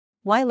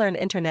Why learn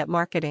internet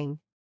marketing?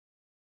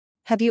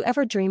 Have you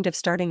ever dreamed of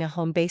starting a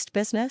home-based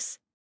business?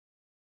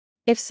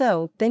 If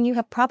so, then you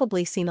have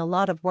probably seen a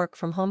lot of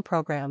work-from-home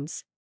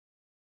programs.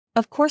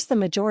 Of course, the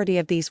majority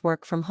of these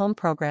work-from-home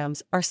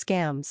programs are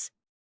scams.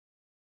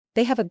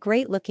 They have a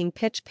great-looking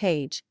pitch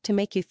page to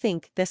make you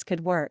think this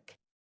could work.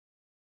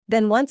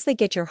 Then once they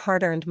get your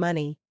hard-earned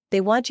money,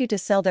 they want you to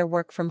sell their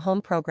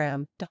work-from-home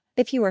program.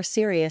 If you are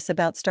serious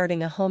about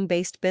starting a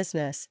home-based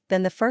business,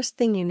 then the first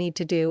thing you need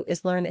to do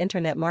is learn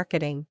internet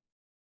marketing.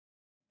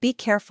 Be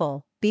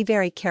careful, be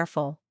very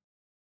careful.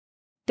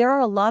 There are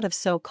a lot of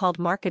so-called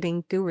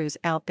marketing gurus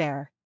out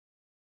there.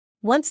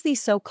 Once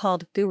these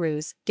so-called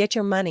gurus get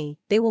your money,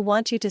 they will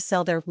want you to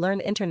sell their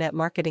Learn Internet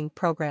Marketing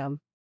program.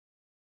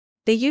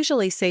 They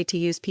usually say to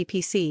use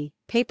PPC,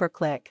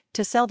 pay-per-click,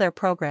 to sell their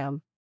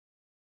program.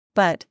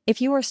 But,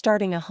 if you are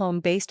starting a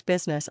home-based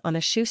business on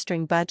a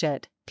shoestring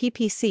budget,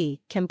 PPC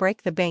can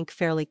break the bank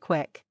fairly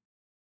quick.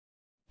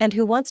 And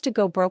who wants to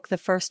go broke the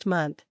first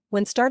month?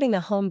 When starting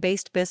a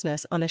home-based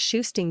business on a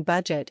shoestring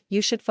budget,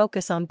 you should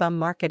focus on bum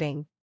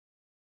marketing.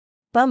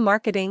 Bum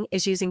marketing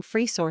is using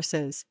free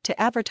sources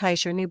to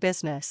advertise your new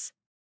business.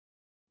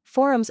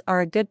 Forums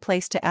are a good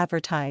place to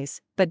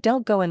advertise, but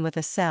don't go in with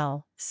a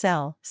sell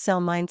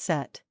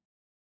mindset.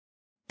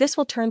 This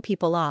will turn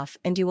people off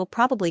and you will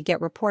probably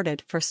get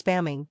reported for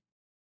spamming.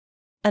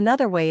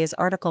 Another way is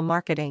article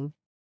marketing.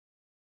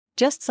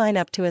 Just sign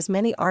up to as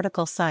many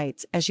article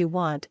sites as you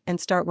want and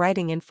start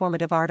writing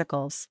informative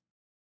articles.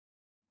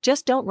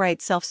 Just don't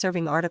write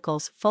self-serving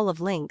articles full of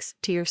links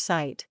to your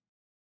site.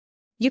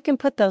 You can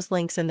put those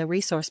links in the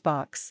resource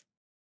box.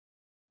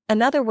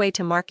 Another way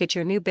to market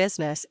your new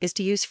business is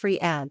to use free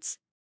ads.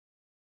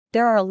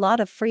 There are a lot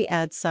of free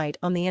ad sites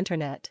on the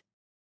internet.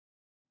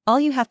 All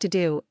you have to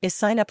do is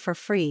sign up for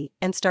free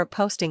and start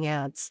posting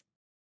ads.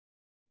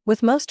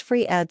 With most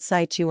free ad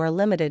sites, you are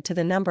limited to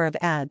the number of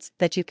ads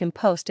that you can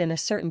post in a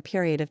certain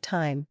period of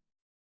time.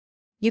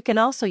 You can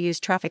also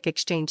use traffic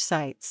exchange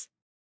sites.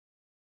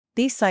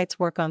 These sites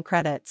work on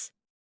credits.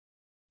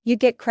 You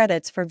get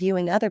credits for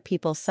viewing other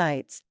people's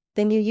sites,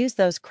 then you use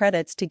those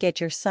credits to get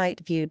your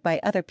site viewed by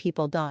other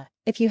people.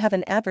 If you have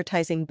an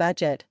advertising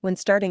budget when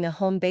starting a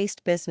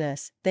home-based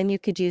business, then you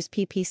could use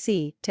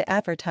PPC to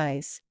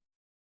advertise.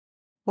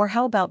 Or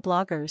how about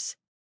bloggers?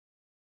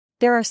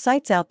 There are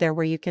sites out there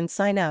where you can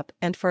sign up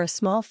and for a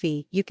small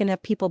fee you can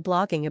have people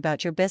blogging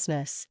about your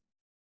business.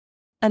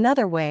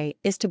 Another way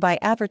is to buy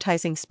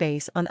advertising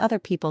space on other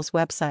people's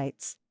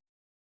websites.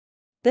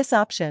 This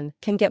option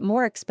can get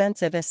more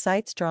expensive as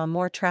sites draw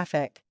more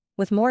traffic.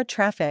 With more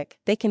traffic,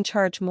 they can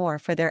charge more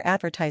for their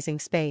advertising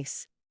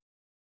space.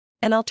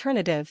 An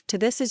alternative to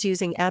this is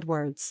using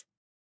AdWords.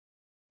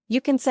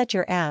 You can set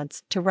your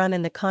ads to run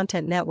in the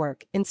content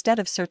network instead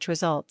of search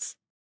results.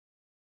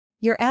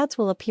 Your ads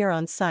will appear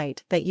on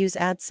sites that use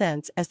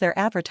AdSense as their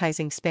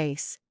advertising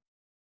space.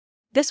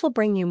 This will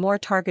bring you more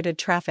targeted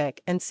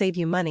traffic and save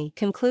you money.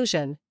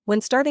 Conclusion: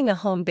 when starting a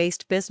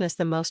home-based business,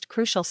 the most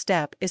crucial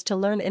step is to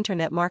learn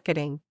internet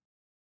marketing.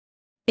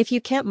 If you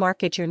can't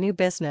market your new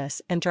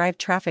business and drive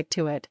traffic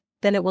to it,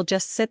 then it will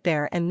just sit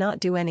there and not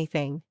do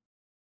anything.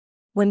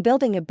 When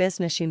building a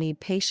business, you need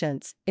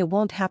patience. It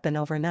won't happen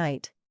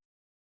overnight.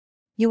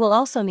 You will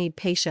also need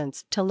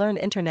patience to learn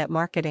internet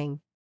marketing.